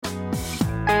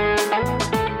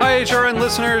HRN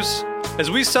listeners.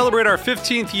 As we celebrate our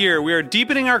 15th year, we are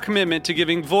deepening our commitment to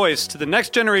giving voice to the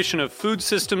next generation of food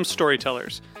systems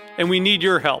storytellers, and we need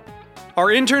your help. Our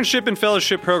internship and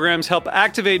fellowship programs help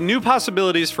activate new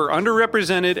possibilities for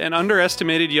underrepresented and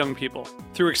underestimated young people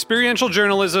through experiential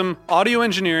journalism, audio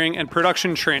engineering, and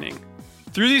production training.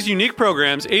 Through these unique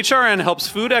programs, HRN helps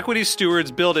food equity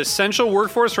stewards build essential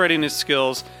workforce readiness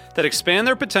skills that expand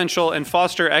their potential and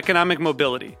foster economic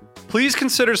mobility. Please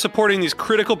consider supporting these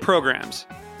critical programs.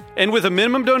 And with a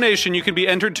minimum donation, you can be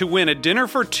entered to win a dinner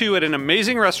for two at an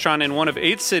amazing restaurant in one of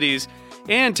 8 cities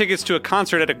and tickets to a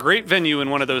concert at a great venue in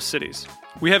one of those cities.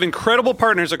 We have incredible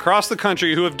partners across the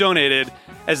country who have donated,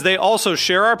 as they also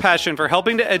share our passion for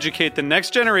helping to educate the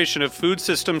next generation of food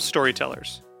systems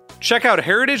storytellers. Check out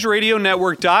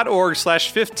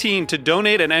heritageradionetwork.org/15 to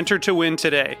donate and enter to win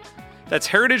today. That's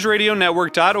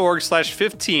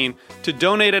heritageradionetwork.org/15 to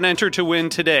donate and enter to win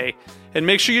today. And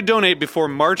make sure you donate before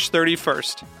March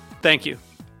 31st. Thank you.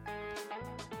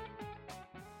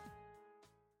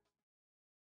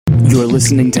 You're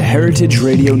listening to Heritage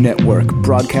Radio Network,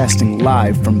 broadcasting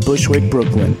live from Bushwick,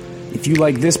 Brooklyn. If you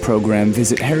like this program,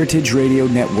 visit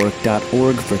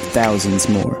heritageradionetwork.org for thousands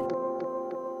more.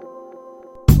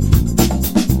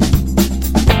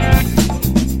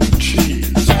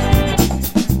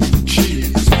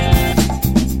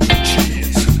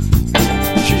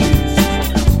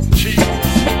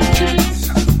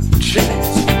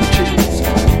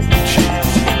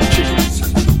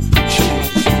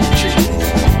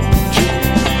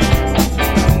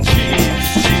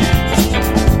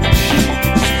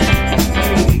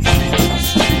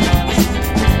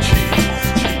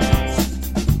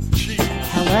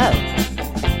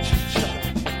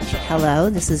 Hello,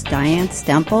 this is Diane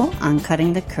Stemple on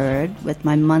Cutting the Curd with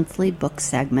my monthly book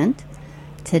segment.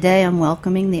 Today I'm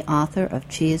welcoming the author of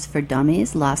Cheese for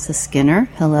Dummies, Lassa Skinner.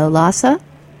 Hello, Lassa.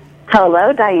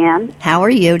 Hello, Diane. How are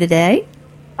you today?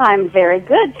 I'm very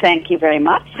good, thank you very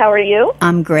much. How are you?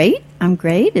 I'm great.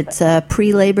 It's a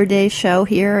pre-Labor Day show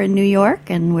here in New York,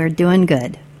 and we're doing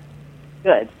good.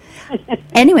 Good.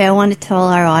 Anyway, I want to tell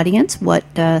our audience what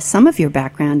some of your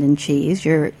background in cheese.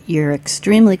 You're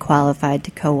extremely qualified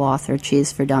to co-author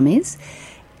Cheese for Dummies,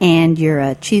 and you're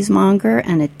a cheesemonger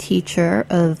and a teacher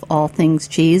of all things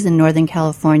cheese in Northern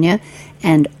California,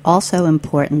 and also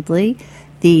importantly,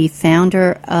 the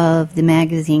founder of the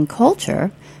magazine Culture,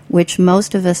 which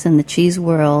most of us in the cheese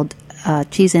world,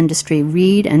 cheese industry,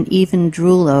 read and even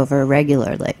drool over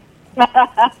regularly.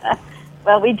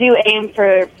 Well, we do aim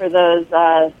for those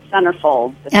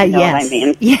centerfolds, if you know yes. what I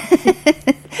mean. Yeah.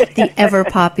 The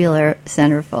ever-popular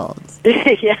centerfolds.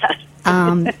 Yes.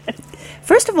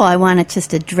 First of all, I want to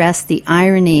just address the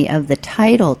irony of the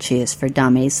title, Cheese for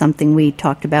Dummies, something we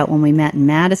talked about when we met in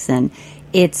Madison.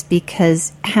 It's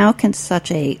because how can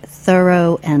such a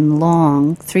thorough and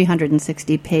long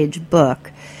 360-page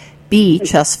book be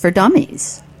just for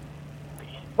dummies?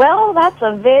 Well, that's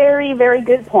a very, very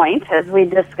good point, as we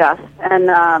discussed. And,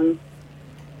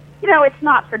 it's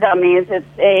not for dummies. It's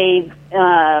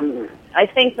I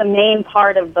think the main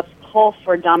part of the whole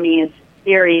For Dummies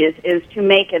series is to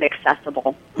make it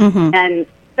accessible. Mm-hmm. And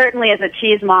certainly as a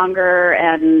cheesemonger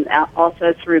and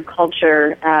also through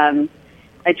Culture, I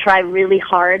try really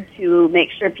hard to make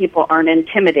sure people aren't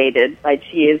intimidated by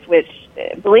cheese, which,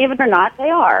 believe it or not, they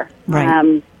are.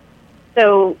 Right.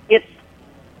 So it's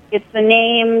the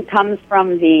name comes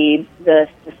from the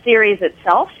series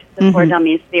itself, the For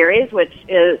Dummies series, which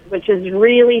is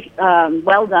really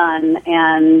well done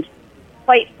and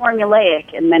quite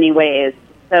formulaic in many ways.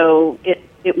 So it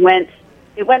went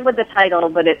with the title,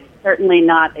 but it's certainly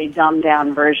not a dumbed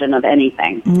down version of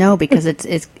anything. No, because it's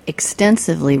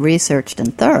extensively researched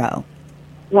and thorough.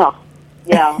 Well,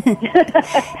 yeah.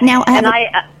 Now,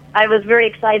 I was very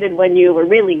excited when you were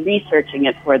really researching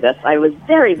it for this. I was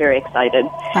very, very excited.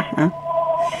 Uh-huh.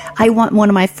 One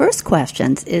of my first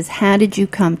questions is, how did you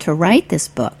come to write this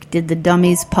book? Did the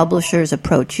Dummies publishers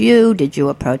approach you? Did you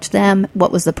approach them?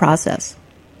 What was the process?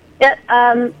 Yeah,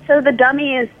 so the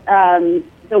Dummies,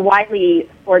 the Wiley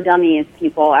For Dummies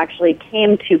people actually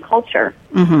came to Culture.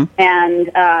 Mm-hmm.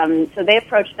 And so they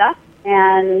approached us,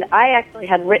 and I actually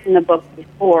had written a book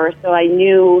before, so I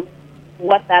knew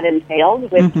what that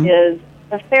entailed, which is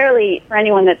for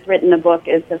anyone that's written a book,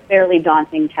 is a fairly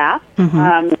daunting task.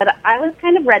 But I was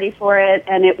kind of ready for it,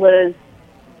 and it was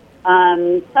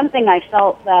something I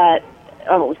felt that,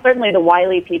 certainly the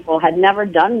Wiley people had never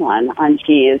done one on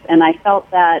cheese, and I felt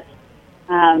that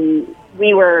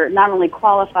we were not only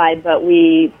qualified, but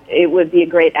it would be a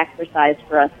great exercise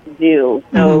for us to do.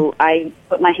 So I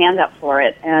put my hand up for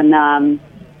it, and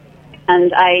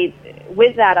And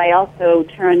with that, I also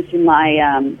turned to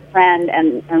my friend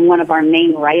and one of our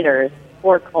main writers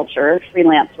for culture,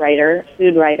 freelance writer,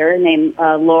 food writer, named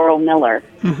Laurel Miller.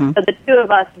 So the two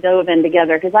of us dove in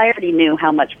together because I already knew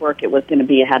how much work it was going to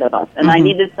be ahead of us, and I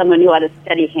needed someone who had a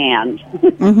steady hand.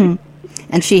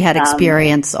 And she had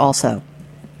experience also.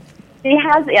 She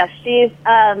has, yes. She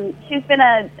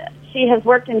has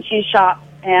worked in cheese shops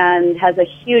and has a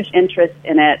huge interest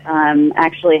in it.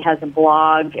 Actually has a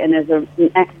blog and is an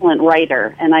excellent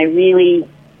writer. And I really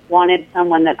wanted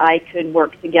someone that I could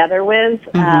work together with.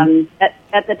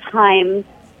 At the time,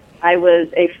 I was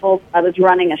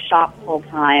running a shop full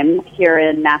time here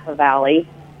in Napa Valley,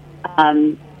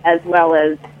 as well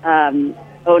as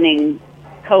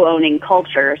co-owning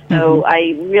culture. So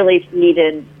I really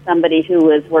needed somebody who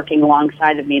was working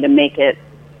alongside of me to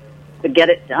get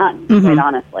it done, quite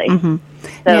honestly.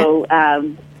 So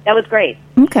that was great.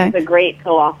 Okay. It was a great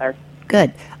co-author.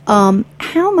 Good.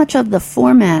 How much of the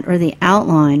format or the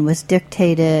outline was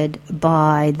dictated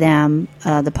by them,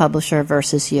 the publisher,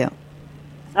 versus you?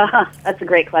 That's a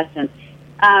great question.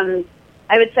 I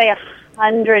would say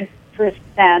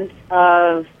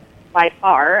 100% by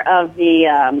far of the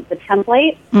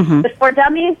template. The For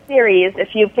Dummies series,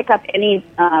 if you pick up any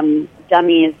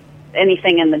Dummies,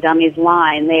 anything in the Dummies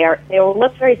line, they will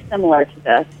look very similar to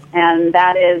this, and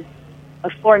that is a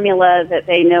formula that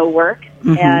they know works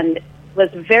and was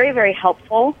very, very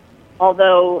helpful,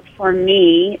 although for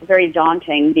me, very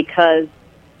daunting, because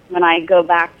when I go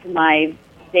back to my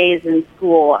days in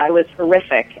school, I was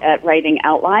horrific at writing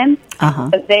outlines,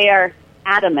 but they are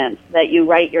adamant that you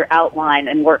write your outline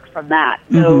and work from that.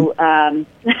 So that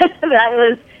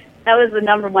was the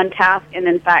number one task, and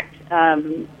in fact,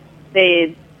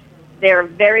 they're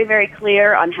very, very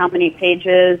clear on how many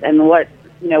pages and what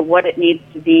it needs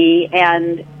to be.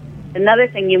 And another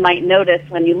thing you might notice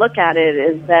when you look at it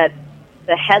is that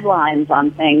the headlines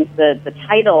on things, the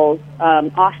titles,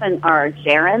 often are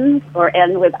gerunds or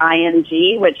end with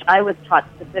ing, which I was taught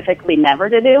specifically never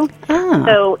to do.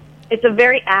 So it's a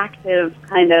very active,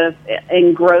 kind of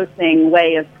engrossing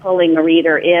way of pulling a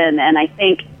reader in. And I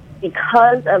think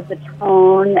because of the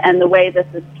tone and the way this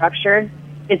is structured,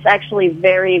 it's actually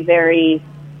very, very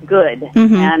good,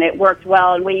 and it worked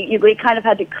well. And we kind of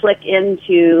had to click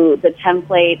into the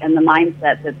template and the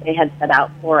mindset that they had set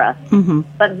out for us.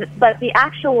 But the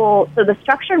actual, so the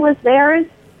structure was theirs,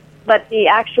 but the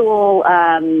actual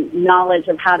knowledge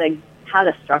of how to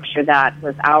structure that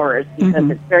was ours, because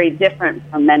it's very different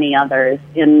from many others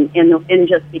in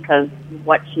just because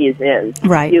what cheese is.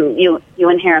 Right. You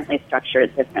inherently structure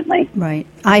it differently. Right.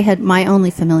 My only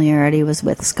familiarity was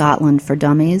with Scotland for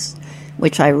Dummies,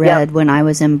 which I read when I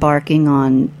was embarking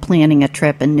on planning a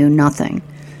trip and knew nothing.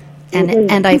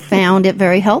 And I found it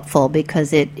very helpful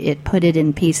because it put it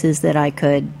in pieces that I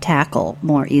could tackle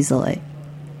more easily.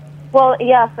 Well,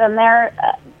 yes, and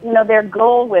their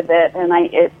goal with it, and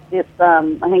it's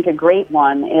I think a great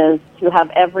one, is to have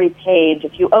every page.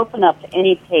 If you open up to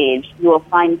any page, you will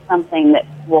find something that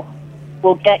will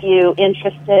get you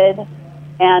interested,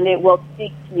 and it will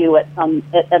speak to you at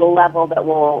a level that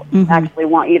will actually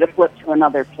want you to flip to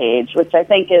another page, which I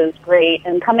think is great.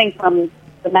 And coming from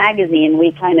the magazine,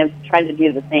 we kind of tried to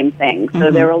do the same thing.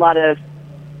 So there were a lot of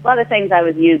things I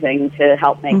was using to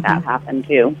help make that happen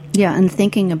too. Yeah, and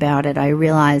thinking about it, I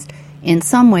realized in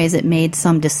some ways it made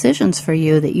some decisions for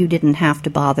you that you didn't have to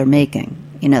bother making,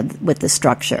 with the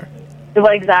structure. Well,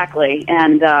 exactly.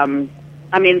 And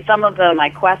some of them I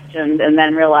questioned and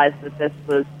then realized that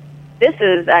this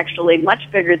is actually much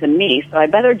bigger than me, so I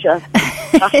better just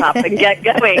shut up and get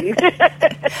going.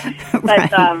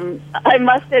 But I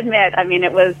must admit,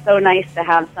 it was so nice to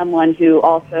have someone who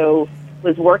also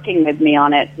was working with me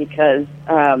on it, because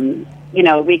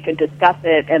we could discuss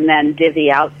it and then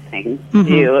divvy out things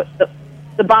too.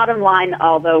 The bottom line,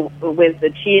 although with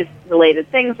the cheese-related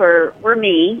things, were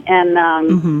me, and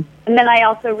then I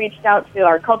also reached out to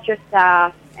our culture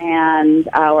staff and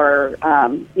our,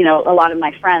 a lot of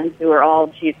my friends who are all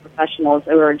cheese professionals,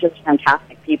 who are just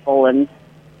fantastic people, and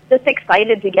just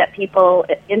excited to get people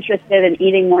interested in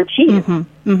eating more cheese.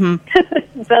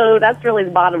 So that's really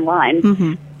the bottom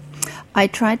line. I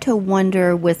try to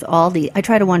wonder with all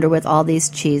these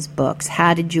cheese books,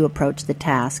 how did you approach the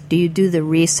task? Do you do the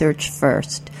research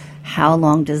first? How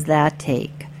long does that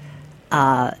take?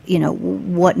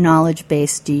 What knowledge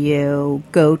base do you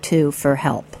go to for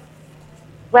help?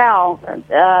 Well,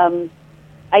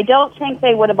 I don't think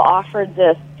they would have offered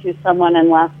this to someone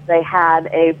unless they had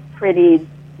a pretty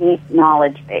deep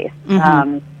knowledge base.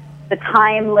 The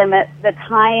time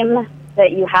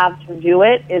that you have to do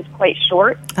it is quite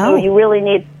short, so you really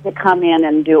need to come in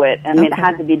and do it. It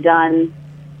had to be done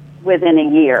within a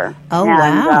year. Oh,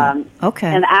 wow. Okay.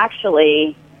 And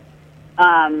actually,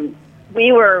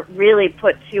 we were really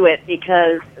put to it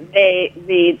because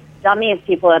the Dummies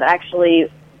people had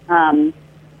actually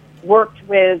worked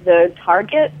with the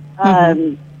Target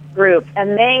group,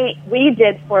 and we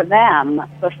did for them,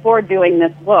 before doing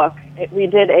this book, we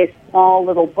did a small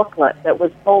little booklet that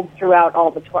was sold throughout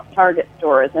all the Target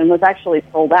stores and was actually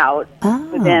sold out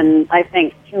within, I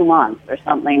think, 2 months or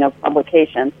something of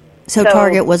publication. So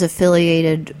Target was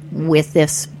affiliated with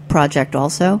this project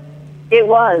also? It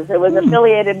was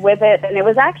affiliated with it, and it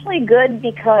was actually good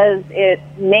because it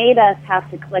made us have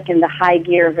to click into high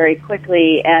gear very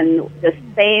quickly, and the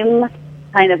same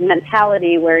kind of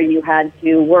mentality where you had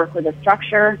to work with a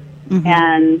structure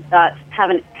and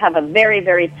have a very,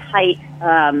 very tight,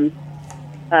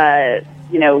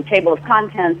 table of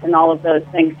contents and all of those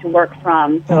things to work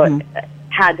from. So it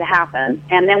had to happen,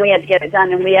 and then we had to get it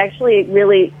done, and we actually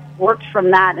really worked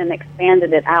from that and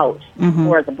expanded it out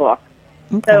for the book.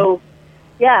 Okay. So,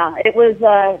 yeah, it was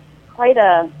quite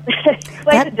a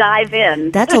dive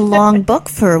in. That's a long book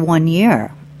for 1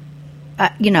 year.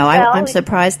 I'm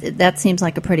surprised. That seems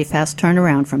like a pretty fast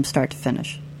turnaround from start to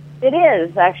finish. It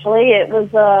is, actually. It was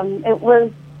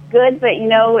good, but,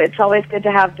 it's always good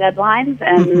to have deadlines,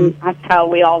 and that's how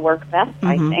we all work best,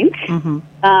 I think.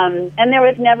 And there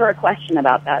was never a question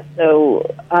about that.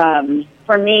 So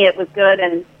for me, it was good,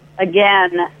 and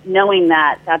again, knowing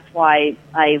that's why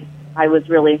I was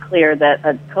really clear that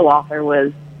a co-author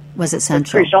was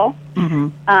essential. Crucial.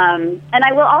 And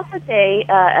I will also say,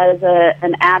 as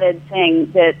an added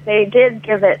thing, that they did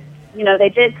give it, they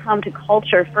did come to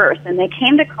culture first, and they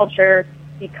came to culture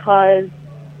because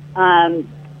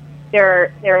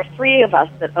there are 3 of us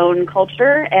that own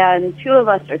culture, and 2 of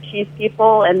us are cheese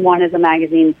people, and 1 is a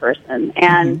magazine person.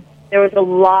 And there was a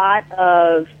lot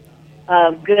of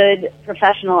good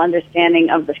professional understanding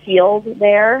of the field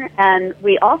there, and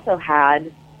we also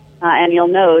had, and you'll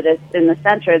notice in the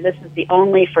center, this is the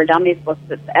only For Dummies book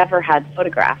that's ever had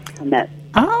photographs in it.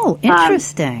 Oh,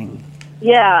 interesting.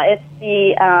 It's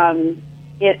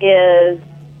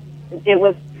it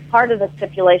was part of the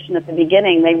stipulation at the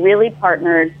beginning. They really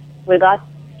partnered with us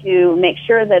to make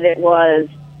sure that it was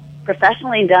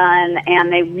professionally done,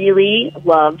 and they really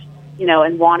loved,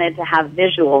 and wanted to have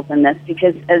visuals in this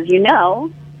because, as you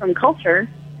know, from culture,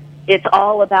 it's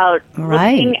all about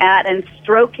looking at and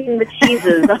stroking the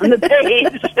cheeses on the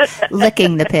page.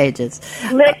 Licking the pages.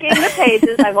 Licking the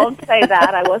pages. I won't say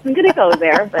that. I wasn't going to go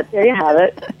there, but there you have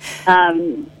it.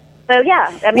 So,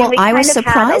 yeah. I was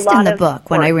surprised in the book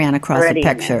when I ran across the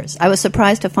pictures. I was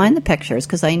surprised to find the pictures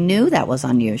because I knew that was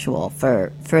unusual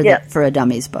for a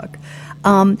Dummies book.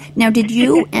 Now, did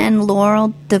you and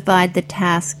Laurel divide the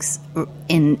tasks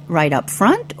in right up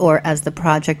front or as the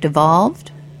project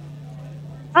evolved?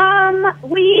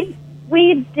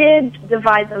 We did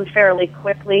divide them fairly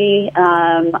quickly.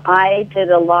 I did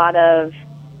a lot of,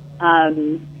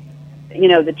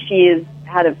 the cheese,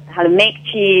 how to make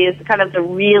cheese, kind of the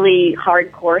really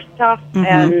hardcore stuff,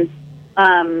 and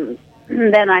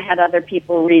then I had other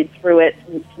people read through it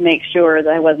to make sure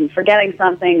that I wasn't forgetting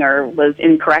something or was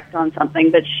incorrect on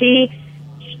something. But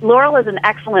Laurel is an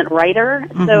excellent writer,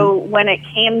 so when it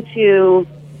came to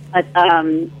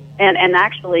and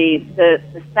actually, the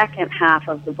second half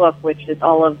of the book, which is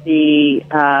all of the,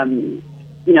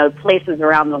 places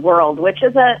around the world, which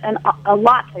is a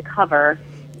lot to cover.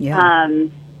 Yeah.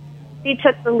 She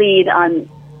took the lead on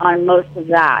most of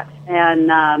that, and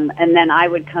then I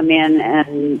would come in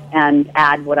and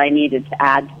add what I needed to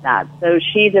add to that. So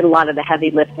she did a lot of the heavy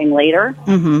lifting later,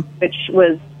 which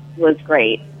was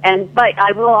great. But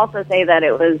I will also say that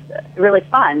it was really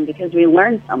fun because we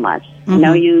learned so much.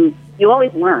 You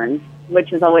always learn,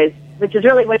 which is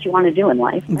really what you want to do in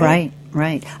life. Right.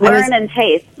 Learn and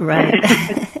taste. Right.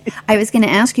 I was going to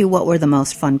ask you what were the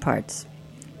most fun parts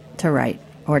to write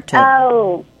or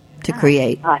to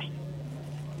create. Gosh.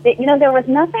 There was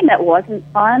nothing that wasn't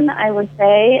fun, I would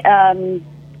say,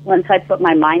 once I put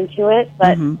my mind to it.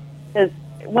 But because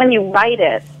when you write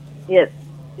it,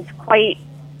 it's quite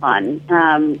fun.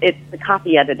 It's the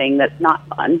copy editing that's not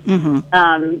fun.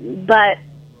 But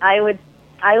I would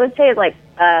say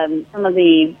some of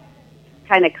the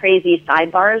kind of crazy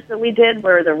sidebars that we did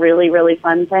were the really, really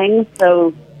fun things.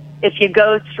 So if you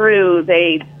go through,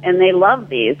 they love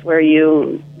these where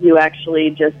you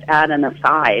actually just add an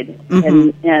aside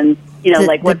and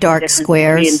like what the dark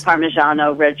squares between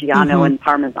Parmigiano Reggiano and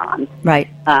Parmesan, right?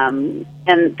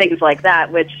 And things like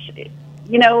that, which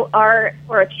are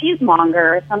for a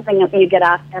cheesemonger something that you get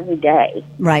asked every day,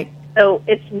 right? So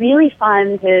it's really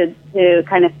fun to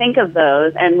kind of think of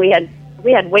those, and we had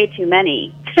way too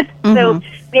many. So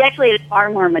we actually had far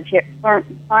more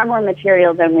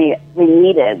material than we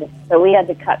needed, so we had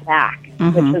to cut back,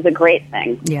 which was a great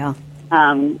thing. Yeah.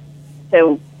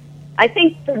 So I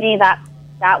think for me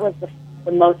that was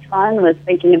the most fun, was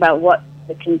thinking about what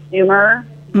the consumer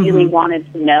really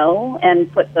wanted to know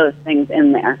and put those things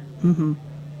in there.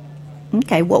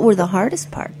 Okay, what were the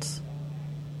hardest parts?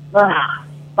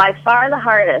 By far the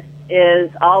hardest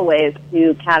is always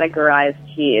to categorize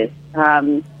cheese.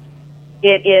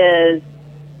 It is,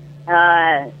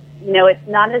 it's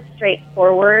not as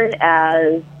straightforward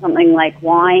as something like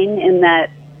wine, in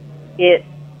that it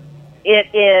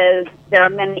is, there are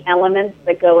many elements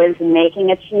that go into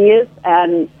making a cheese.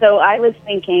 And so I was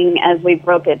thinking, as we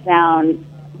broke it down,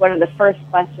 what are the first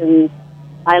questions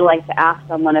I like to ask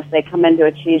someone if they come into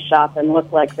a cheese shop and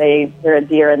look like they're a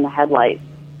deer in the headlights.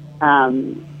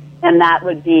 And that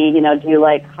would be, do you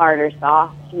like hard or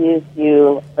soft cheese?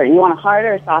 Or you want a hard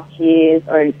or soft cheese?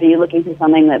 Or are you looking for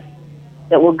something that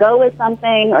will go with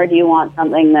something? Or do you want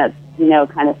something that's,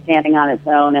 kind of standing on its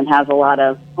own and has a lot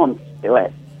of oomph to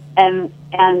it?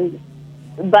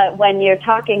 But when you're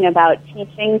talking about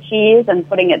teaching cheese and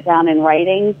putting it down in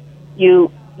writing,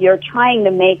 you're trying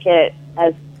to make it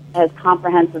as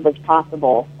comprehensive as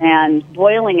possible, and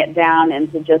boiling it down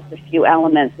into just a few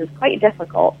elements is quite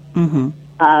difficult.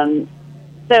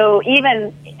 So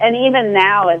even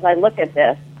now, as I look at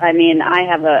this, I mean,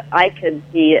 I could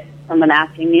see someone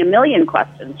asking me a million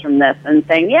questions from this and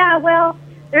saying, yeah, well,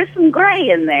 there's some gray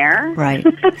in there. Right.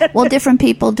 Well, different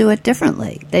people do it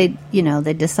differently. They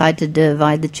decide to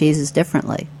divide the cheeses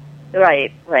differently.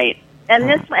 Right. And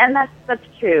that's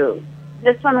true.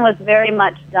 This one was very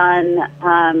much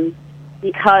done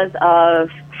because of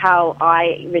how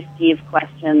I receive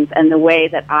questions and the way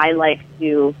that I like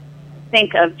to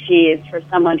think of cheese for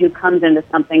someone who comes into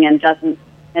something and doesn't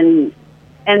and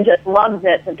just loves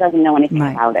it but doesn't know anything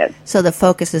about it. So the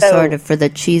focus is sort of for the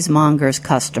cheesemonger's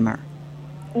customer.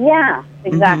 Yeah,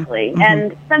 exactly.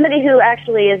 And somebody who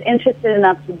actually is interested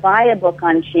enough to buy a book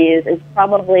on cheese is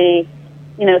probably,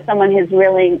 someone who's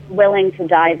really willing to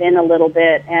dive in a little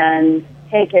bit and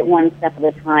take it one step at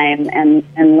a time and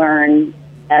learn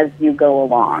as you go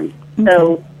along.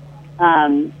 So,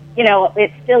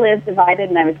 it still is divided,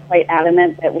 and I was quite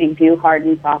adamant that we do hard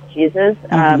and soft cheeses.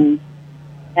 And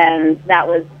that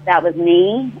was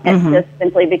me. It's just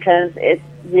simply because it's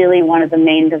really one of the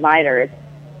main dividers.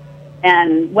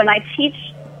 And when I teach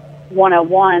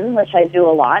 101, which I do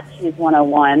a lot, Cheese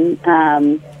 101,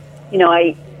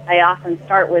 I often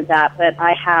start with that, but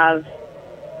I have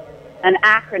an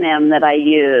acronym that I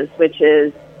use, which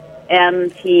is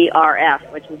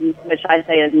MTRF, which I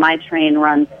say is My Train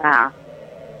Runs Fast.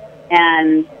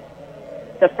 And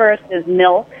the first is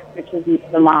milk, which is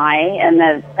the my, and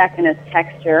the second is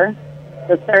texture.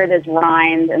 The third is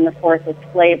rind, and the fourth is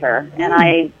flavor. And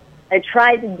I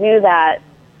tried to do that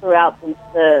throughout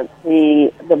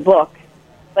the book,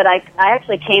 but I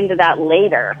actually came to that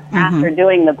later after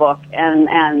doing the book,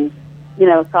 and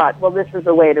thought, well, this is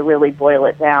a way to really boil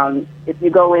it down. If you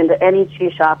go into any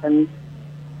cheese shop and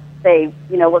say,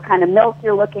 what kind of milk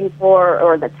you're looking for,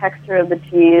 or the texture of the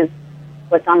cheese,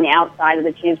 what's on the outside of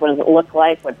the cheese, what does it look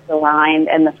like, what's the rind,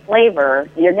 and the flavor,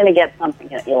 you're going to get something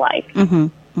that you like.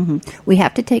 We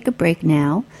have to take a break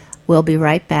now. We'll be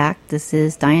right back. This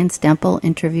is Diane Stemple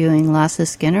interviewing Lasse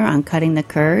Skinner on Cutting the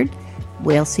Curd.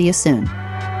 We'll see you soon.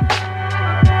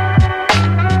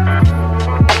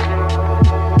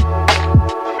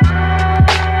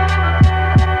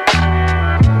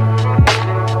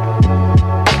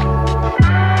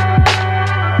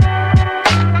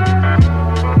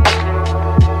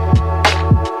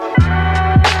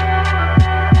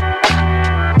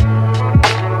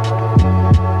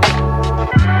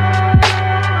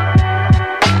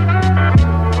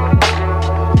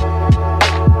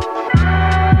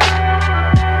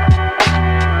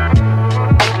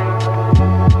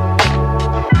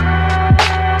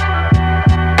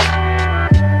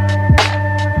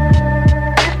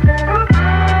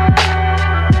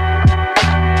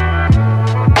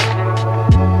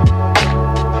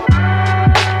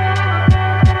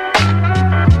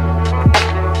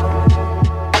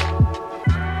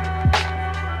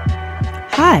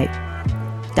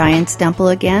 Diane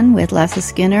Stemple again with Lasse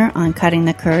Skinner on Cutting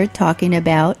the Curd, talking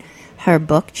about her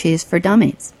book, Cheese for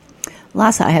Dummies.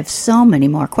 Lasse, I have so many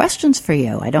more questions for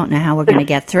you. I don't know how we're going to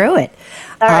get through it.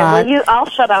 All right, I'll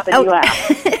shut up and you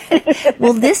ask.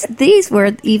 Well, these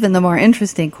were even the more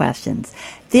interesting questions.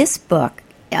 This book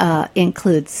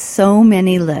includes so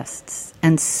many lists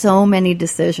and so many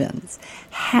decisions.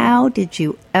 How did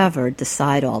you ever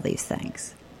decide all these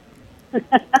things?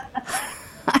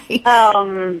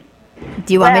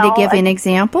 Do you want me to give you an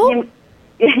example?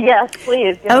 Yes,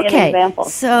 please. Give me an example.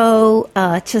 So,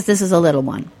 just this is a little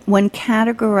one. When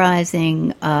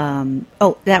categorizing,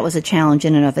 that was a challenge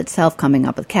in and of itself, coming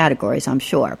up with categories, I'm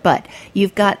sure. But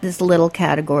you've got this little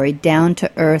category,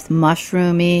 down-to-earth,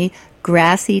 mushroomy,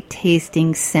 grassy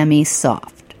tasting,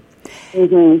 semi-soft.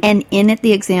 Mm-hmm. And in it,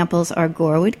 the examples are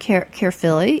Gorewood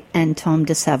Caerphilly and Tome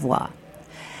de Savoie.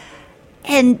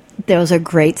 And those are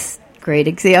great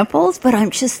examples, but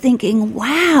I'm just thinking,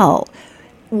 wow,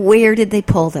 where did they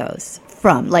pull those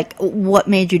from? Like, what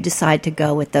made you decide to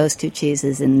go with those two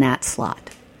cheeses in that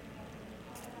slot?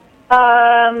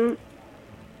 Well,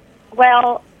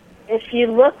 if you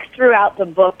look throughout the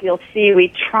book, you'll see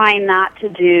we try not to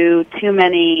do too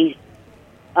many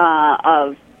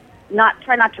try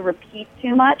not to repeat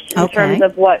too much in terms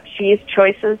of what cheese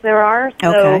choices there are.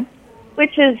 So,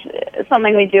 which is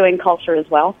something we do in culture as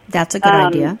well. That's a good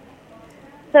idea.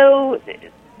 So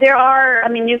there are,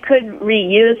 you could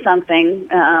reuse something,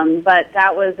 but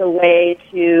that was a way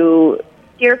to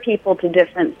steer people to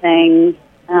different things.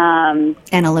 And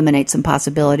eliminate some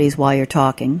possibilities while you're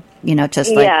talking.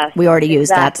 Just like we already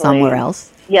used that somewhere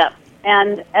else. Yep.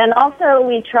 And also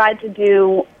we tried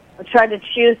to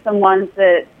choose some ones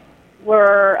that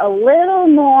were a little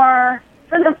more,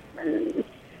 for the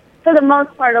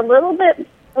most part, a little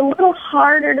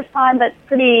harder to find, but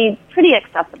pretty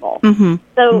acceptable. Mm-hmm.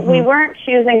 So we weren't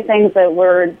choosing things that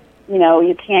were,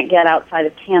 you can't get outside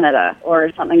of Canada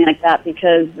or something like that,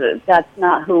 because that's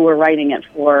not who we're writing it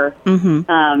for.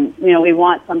 Mm-hmm. We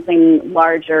want something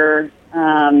larger,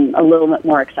 a little bit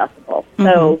more accessible.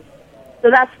 Mm-hmm.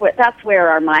 So that's where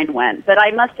our mind went. But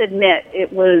I must admit,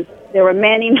 there were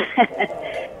many.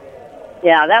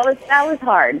 Yeah, that was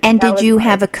hard. And did you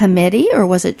have a committee, or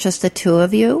was it just the two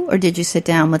of you, or did you sit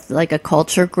down with like a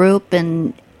culture group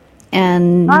and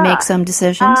make some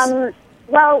decisions?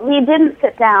 Well, we didn't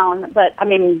sit down, but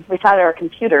we sat at our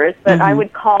computers. But I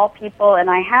would call people, and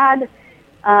I had.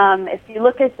 If you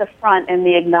look at the front in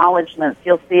the acknowledgments,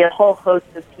 you'll see a whole host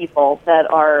of people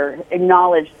that are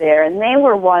acknowledged there, and they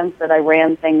were ones that I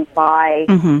ran things by,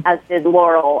 as did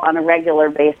Laurel, on a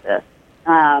regular basis.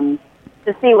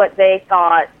 To see what they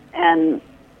thought, and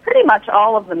pretty much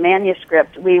all of the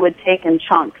manuscript we would take in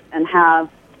chunks and have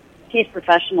cheese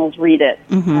professionals read it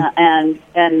and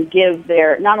give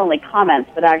their, not only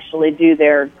comments, but actually do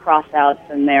their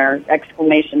cross-outs and their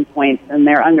exclamation points and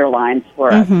their underlines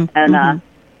for us. And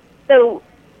so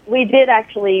we did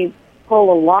actually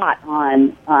pull a lot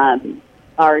on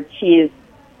our cheese,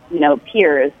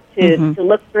 peers to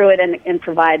look through it and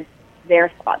provide their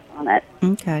thoughts on it.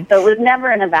 Okay. So it was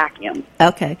never in a vacuum.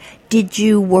 Okay. Did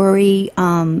you worry,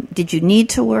 did you need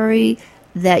to worry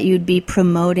that you'd be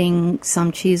promoting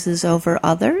some cheeses over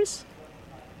others?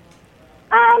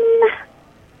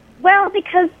 Well,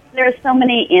 because there's so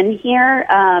many in here,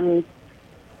 I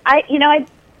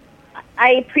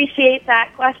appreciate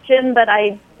that question, but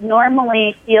I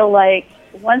normally feel like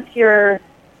once you're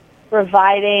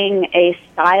providing a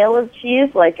style of cheese,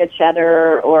 like a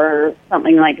cheddar or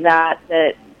something like that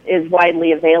is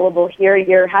widely available here,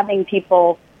 you're having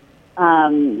people,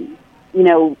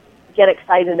 get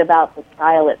excited about the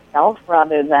style itself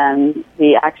rather than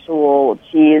the actual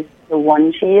cheese, the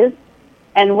one cheese.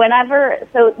 And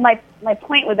so my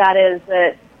point with that is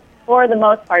that for the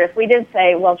most part, if we did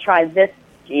say, well, try this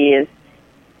cheese,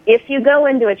 if you go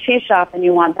into a cheese shop and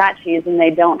you want that cheese and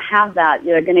they don't have that,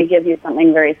 they're going to give you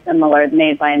something very similar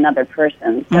made by another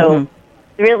person. So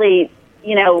really,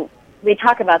 we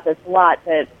talk about this a lot,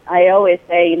 but I always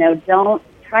say,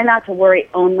 try not to worry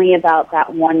only about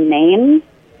that one name.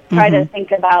 Try to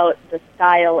think about the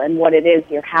style and what it is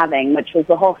you're having, which was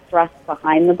the whole thrust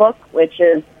behind the book, which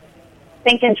is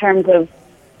think in terms of,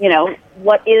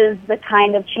 what is the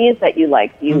kind of cheese that you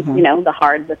like? The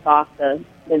hard, the soft, the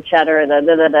cheddar,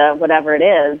 the whatever it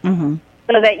is,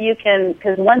 so that you can,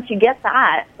 because once you get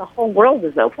that, the whole world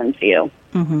is open to you.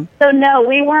 So no,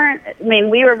 we weren't,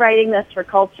 we were writing this for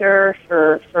culture,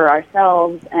 for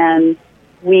ourselves, and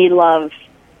we love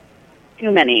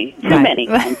too many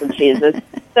kinds of cheeses.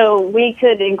 So we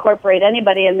could incorporate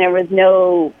anybody, and there was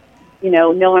no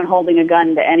one holding a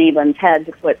gun to anyone's head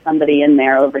to put somebody in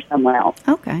there over someone else.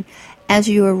 Okay. As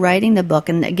you were writing the book,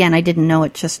 and again, I didn't know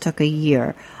it just took a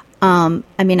year,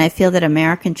 I feel that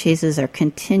American cheeses are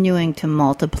continuing to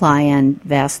multiply and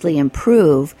vastly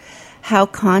improve. How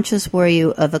conscious were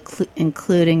you of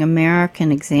including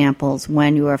American examples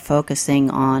when you were focusing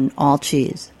on all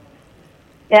cheese?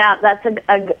 Yeah, that's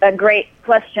a great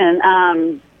question.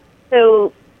 I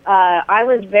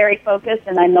was very focused,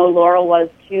 and I know Laurel was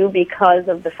too, because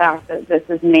of the fact that this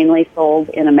is mainly sold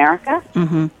in America.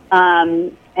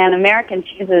 And American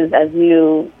cheeses, as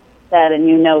you said, and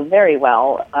you know very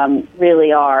well,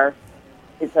 really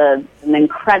is an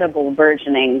incredible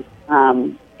burgeoning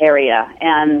area.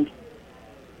 And,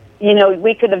 you know,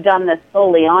 we could have done this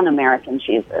solely on American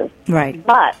cheeses. Right.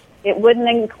 But it wouldn't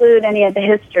include any of the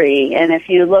history. And if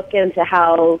you look into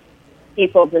how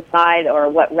people decide or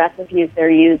what recipes they're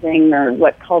using or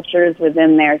what cultures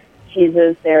within their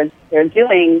cheeses they're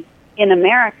doing in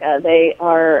America, they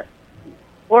are,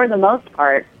 for the most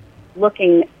part,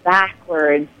 looking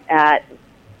backwards at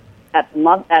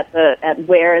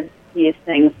where these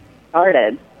things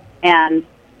started, and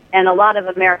a lot of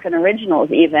American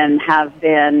originals even have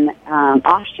been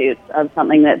offshoots of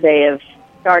something that they have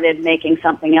started making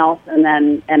something else and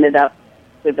then ended up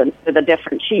with a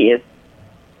different cheese.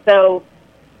 So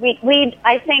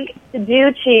I think to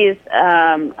do cheese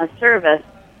a service,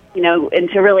 you know, and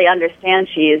to really understand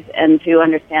cheese and to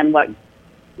understand what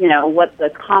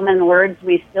the common words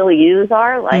we still use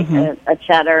are, like a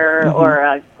cheddar or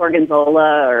a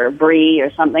gorgonzola or a brie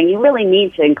or something. You really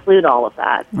need to include all of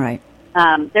that. Right.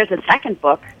 There's a second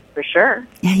book for sure.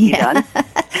 Yeah,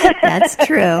 that's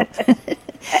true.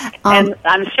 And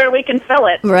I'm sure we can fill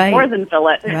it, right. More than fill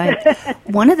it. Right.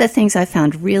 One of the things I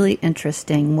found really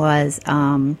interesting was,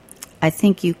 I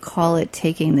think you call it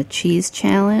taking the cheese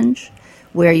challenge,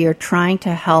 where you're trying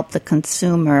to help the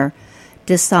consumer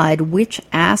decide which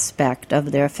aspect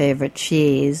of their favorite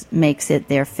cheese makes it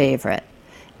their favorite,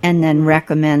 and then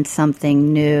recommend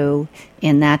something new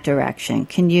in that direction.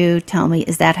 Can you tell me,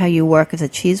 is that how you work as a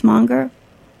cheesemonger?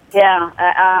 Yeah.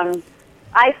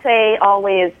 I say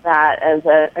always that as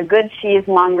a good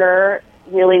cheesemonger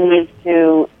really needs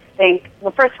to think,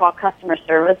 well, first of all, customer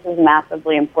service is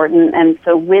massively important, and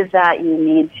so with that you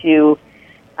need to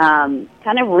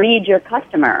kind of read your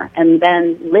customer and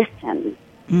then listen.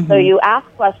 Mm-hmm. So you ask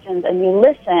questions and you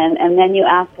listen, and then you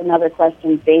ask another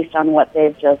question based on what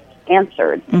they've just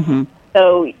answered. Mm-hmm.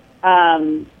 So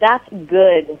that's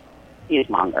good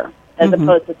cheesemonger, as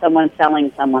opposed to someone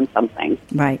selling someone something.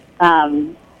 Right.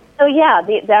 So yeah,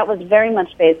 that was very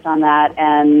much based on that,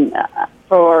 and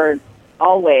for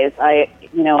always,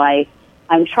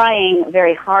 I'm trying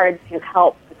very hard to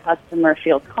help the customer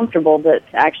feel comfortable to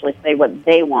actually say what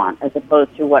they want, as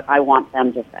opposed to what I want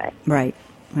them to say. Right.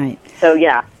 Right. So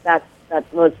yeah, that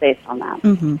was based on that.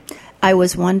 Mm-hmm. I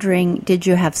was wondering, did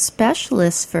you have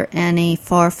specialists for any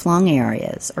far-flung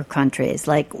areas or countries?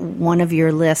 Like one of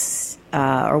your lists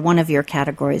or one of your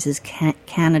categories is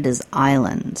Canada's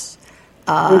islands.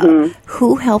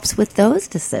 Who helps with those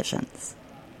decisions?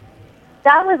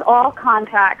 That was all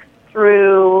contacts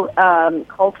through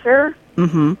culture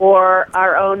or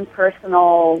our own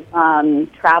personal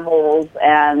travels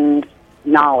and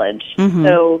knowledge. Mm-hmm.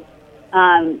 So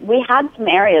we had some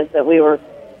areas that we were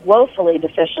woefully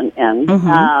deficient in.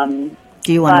 Mm-hmm.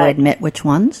 Do you want to admit which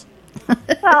ones?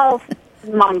 Well,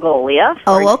 Mongolia,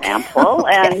 for example,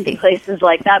 and places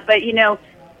like that. But, you know,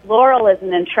 Laurel is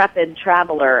an intrepid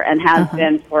traveler and has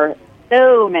been for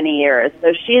so many years.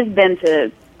 So she's been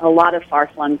to a lot of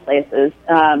far-flung places.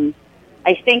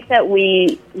 I think that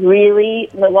the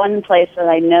one place that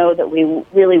I know that we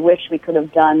really wish we could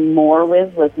have done more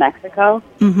with was Mexico.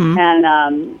 Mm-hmm.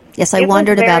 And yes, I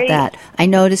wondered about that. I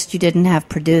noticed you didn't have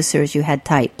producers; you had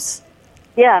types.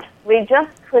 Yes, we just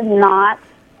could not.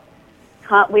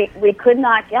 We could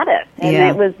not get it, and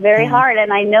it was very hard.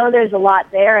 And I know there's a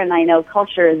lot there, and I know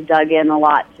culture has dug in a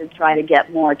lot to try to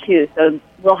get more too. So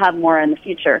we'll have more in the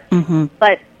future. Mm-hmm.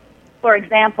 But for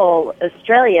example,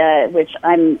 Australia, which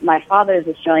my father is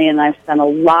Australian, and I've spent a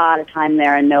lot of time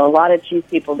there and know a lot of cheese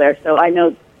people there, so I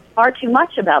know far too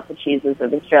much about the cheeses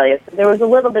of Australia. So there was a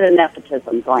little bit of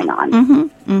nepotism going on.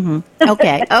 Mm-hmm. Mm-hmm.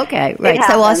 Okay, right.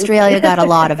 So Australia got a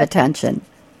lot of attention.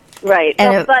 Right.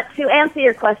 But to answer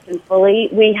your question fully,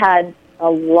 we had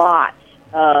a lot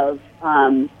of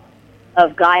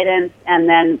guidance, and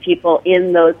then people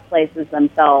in those places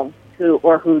themselves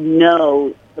who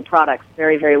know the products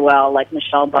very, very well, like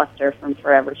Michelle Buster from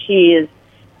Forever Cheese,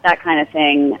 that kind of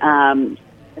thing,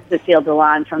 Cécile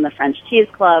Delan from the French Cheese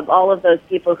Club, all of those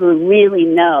people who really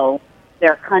know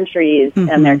their countries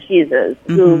and their cheeses,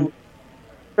 who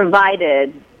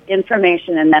provided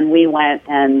information, and then we went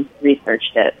and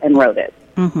researched it and wrote it.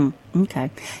 Mm-hmm. Okay.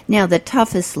 Now, the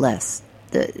toughest list,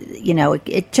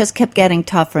 it just kept getting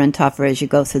tougher and tougher as you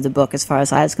go through the book, as far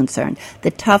as I was concerned.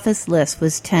 The toughest list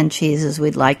was 10 cheeses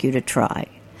we'd like you to try.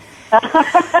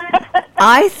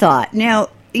 I thought, now,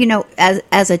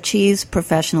 as a cheese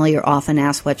professional, you're often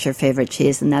asked what's your favorite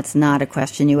cheese, and that's not a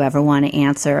question you ever want to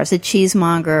answer. As a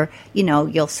cheesemonger,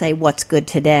 you'll say what's good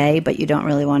today, but you don't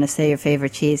really want to say your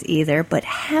favorite cheese either. But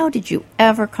how did you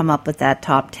ever come up with that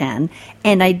top 10?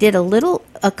 And I did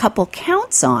a couple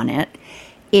counts on it,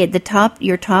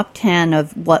 Your top 10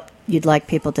 of what you'd like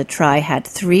people to try had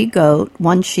 3 goat,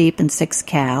 1 sheep, and 6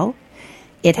 cow.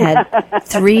 It had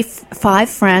 5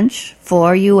 French,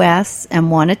 4 U.S.,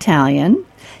 and 1 Italian.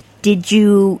 Did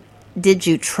you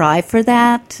try for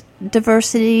that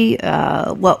diversity?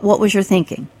 What was your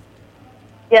thinking?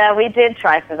 Yeah, we did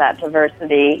try for that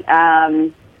diversity.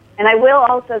 And I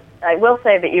will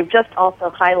say that you've just also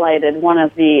highlighted one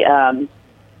of the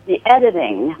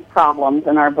editing problems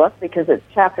in our book, because it's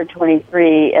chapter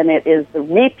 23 and it is the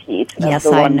repeat of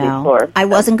the one before. I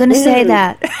wasn't going to say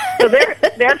that. So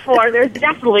therefore, there's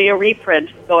definitely a reprint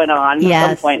going on at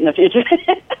some point in the future.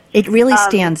 It really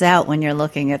stands out when you're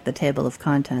looking at the table of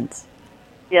contents.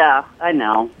 Yeah, I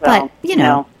know. Well,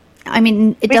 but, I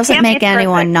mean, it doesn't make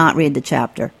anyone not read the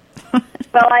chapter.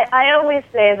 Well, I always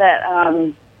say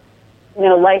that,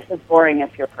 life is boring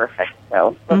if you're perfect,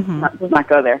 so let's not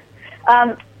go there.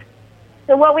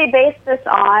 So what we based this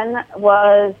on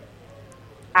was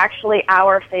actually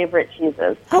our favorite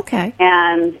cheeses. Okay.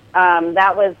 And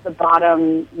that was the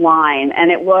bottom line. And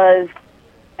it was,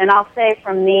 and I'll say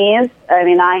from these, I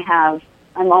mean, I'm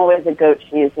always a goat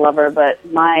cheese lover, but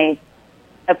my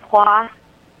Epoisse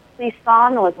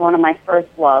Clisson was one of my first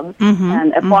loves,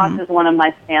 and Epoisse is one of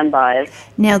my standbys.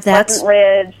 Now Pleasant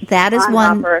Ridge, that is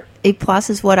one, Hopper.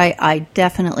 Epoisse is what I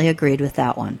definitely agreed with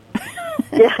that one.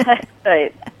 Yeah,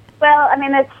 right. Well, I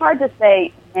mean, it's hard to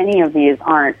say any of these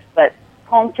aren't, but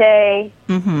Comte, to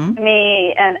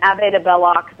me, and Abbé de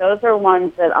Belloc, those are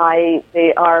ones that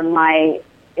they are my,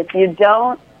 if you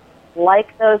don't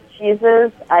like those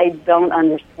cheeses, I don't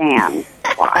understand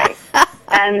why.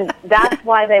 And that's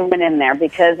why they went in there,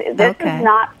 because this was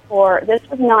not for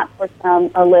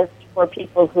a list for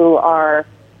people who are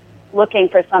looking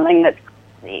for something that's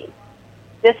crazy.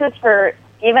 This is for,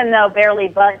 even though Barely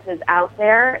Buzzed is out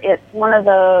there, it's one of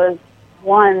those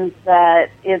ones that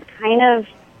is kind of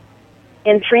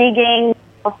intriguing,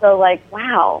 also like,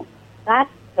 wow, that's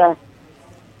the,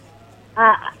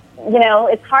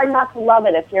 it's hard not to love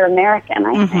it if you're American,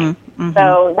 I think.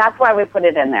 So that's why we put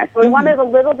it in there. So we wanted a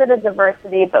little bit of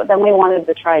diversity, but then we wanted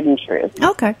the tried and true.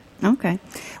 Okay.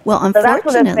 Well,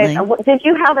 unfortunately... So did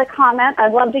you have a comment?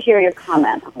 I'd love to hear your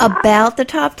comment on about the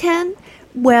top 10?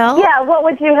 Well... Yeah, what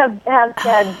would you have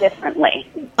said differently?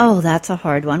 Oh, that's a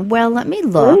hard one. Well, let me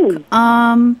look.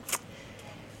 I'm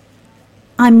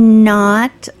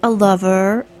not a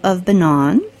lover of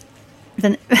Banan.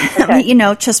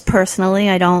 Okay. Just personally,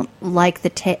 I don't like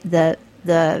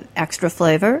the extra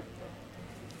flavor.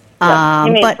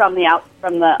 You mean from the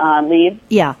leaves?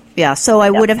 Yeah. So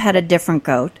I would have had a different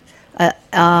goat.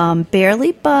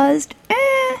 Barely Buzzed.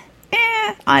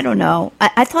 I don't know.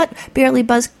 I thought Barely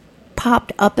Buzzed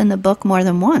popped up in the book more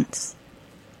than once.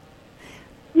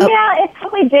 Yeah, it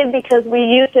probably did because we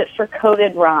used it for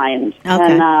coated rind.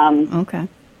 Okay.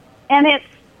 And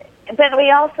but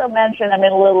we also mentioned, a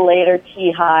little later,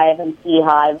 tea hive and tea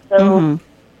hive. So,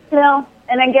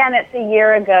 and again, it's a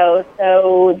year ago,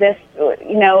 so this,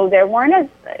 there weren't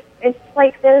it's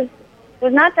like there's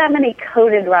not that many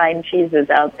coated rind cheeses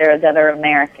out there that are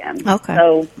American. Okay.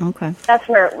 So that's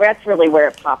really where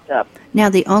it popped up. Now,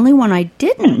 the only one I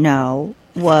didn't know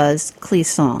was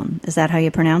Clisson. Is that how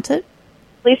you pronounce it?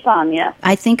 Clisson, yes.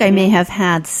 I think I may have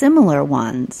had similar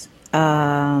ones.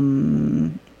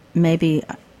 Maybe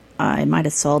I might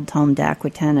have sold Tome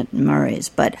d'Aquitaine at Murray's,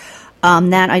 but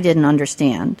that I didn't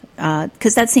understand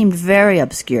because that seemed very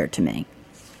obscure to me.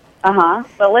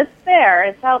 Well, it's there.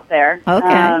 It's out there.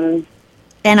 Okay.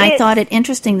 And I thought it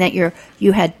interesting that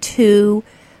you had 2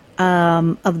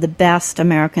 of the best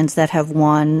Americans that have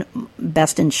won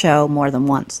Best in Show more than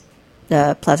once,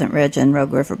 the Pleasant Ridge and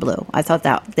Rogue River Blue. I thought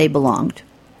that they belonged.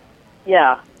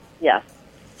 Yeah. Yes.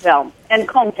 Well, and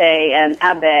Comte and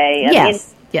Abbé.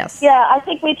 Yes. Yeah, I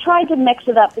think we tried to mix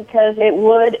it up because it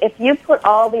would, if you put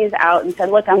all these out and said,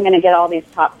 look, I'm going to get all these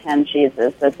top 10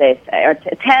 cheeses that they say, or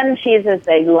 10 cheeses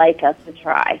they'd like us to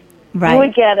try. Right. You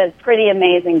would get a pretty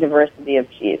amazing diversity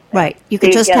of cheese. Right. You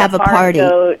could just have a party.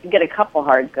 You get a couple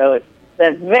hard goats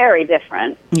that's very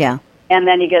different. Yeah. And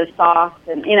then you get a soft,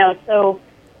 and, so...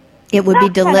 It would be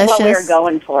delicious. That's what we were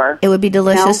going for. It would be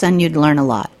delicious, and you'd learn a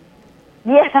lot.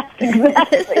 Yes,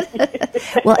 exactly.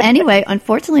 Well, anyway,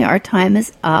 unfortunately, our time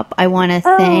is up. I want to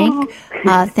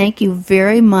thank you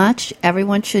very much.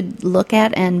 Everyone should look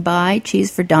at and buy Cheese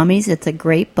for Dummies. It's a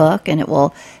great book, and it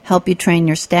will help you train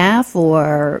your staff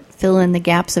or fill in the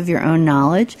gaps of your own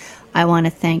knowledge. I want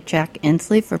to thank Jack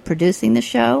Inslee for producing the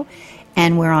show,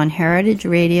 and we're on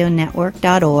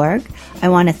heritageradionetwork.org. I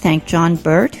want to thank John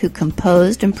Burt, who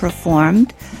composed and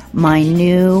performed my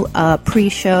new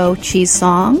pre-show cheese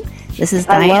song. This is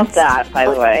Diane. I love that, by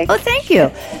the way. Oh, thank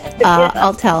you.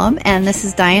 I'll tell them. And this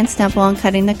is Diane Stemple on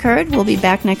Cutting the Curd. We'll be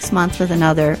back next month with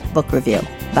another book review.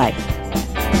 Bye.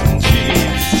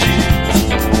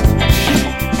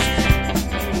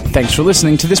 Thanks for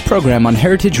listening to this program on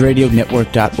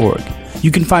heritageradionetwork.org.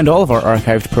 You can find all of our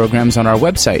archived programs on our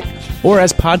website or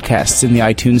as podcasts in the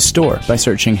iTunes Store by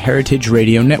searching Heritage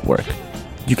Radio Network.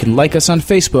 You can like us on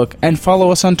Facebook and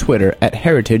follow us on Twitter at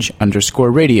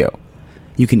 @heritage_radio.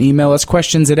 You can email us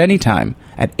questions at any time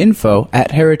at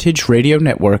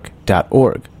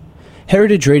info@heritageradionetwork.org.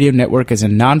 Heritage Radio Network is a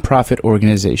non-profit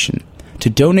organization. To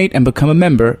donate and become a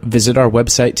member, visit our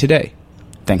website today.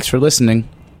 Thanks for listening.